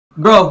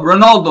Bro,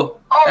 Ronaldo.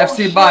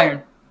 FC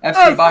Bayern.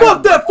 Hey,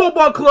 fuck that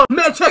football club.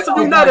 Manchester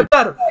United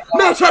better.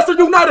 Manchester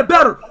United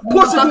better.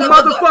 Portugal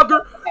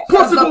motherfucker.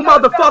 Portugal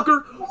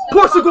motherfucker.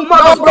 Portugal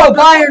motherfucker. Bro,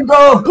 Bayern,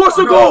 bro.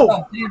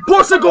 Portugal.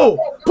 Portugal.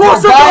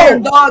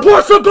 Portugal.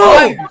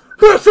 Portugal.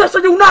 Manchester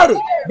United.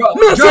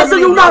 Manchester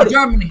United.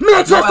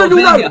 Manchester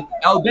United.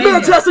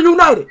 Manchester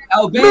United.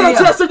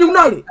 Manchester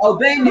United.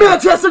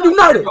 Manchester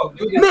United.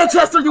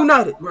 Manchester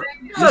United.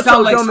 You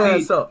sound like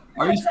Speed.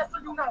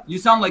 You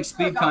sound like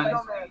Speed, kind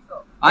of.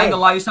 I ain't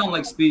gonna lie, you sound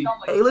like Speed.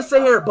 Hey,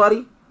 listen here,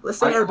 buddy.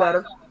 Listen here,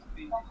 better.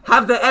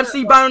 Have the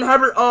FC Bayern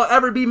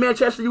ever be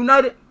Manchester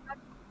United?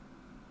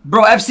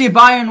 Bro, FC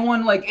Bayern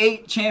won like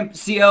 8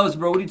 CLs,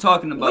 bro. What are you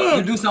talking about?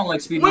 You do sound like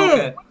Speed.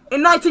 Okay.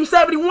 In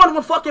 1971,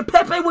 when fucking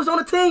Pepe was on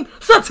the team,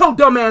 shut your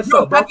dumb ass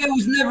up, bro. Pepe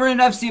was never in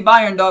FC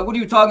Bayern, dog. What are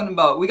you talking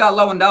about? We got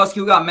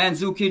Lewandowski, we got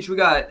Mandzukic, we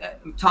got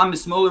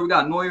Thomas Muller, we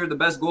got Neuer, the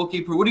best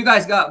goalkeeper. What do you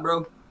guys got,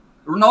 bro?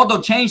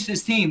 Ronaldo changed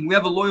his team. We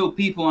have a loyal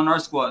people on our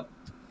squad.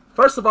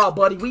 First of all,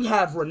 buddy, we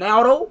have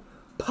Ronaldo,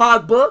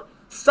 Pogba,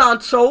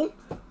 Sancho,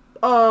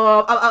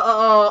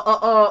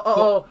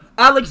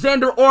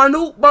 Alexander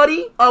Arnold,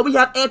 buddy. We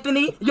have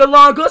Anthony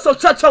Yolanga. So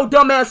shut your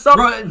dumb ass up.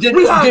 Bro, did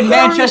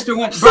Manchester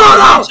win? Shut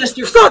up!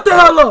 Shut the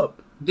hell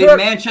up! Did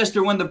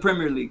Manchester win the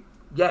Premier League?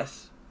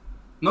 Yes.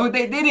 No,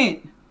 they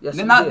didn't. Yes,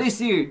 they're not this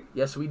year.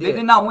 Yes, we did. They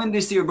did not win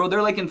this year, bro.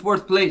 They're like in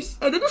 4th place.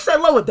 Hey, did you say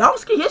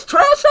Lewandowski? His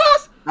trash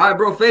ass? All right,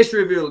 bro. Face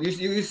review.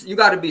 You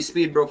got to be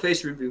Speed, bro.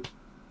 Face review.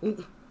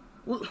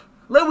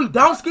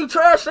 Lewandowski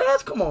trash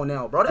ass? Come on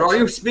now, bro. Bro,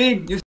 you Speed. You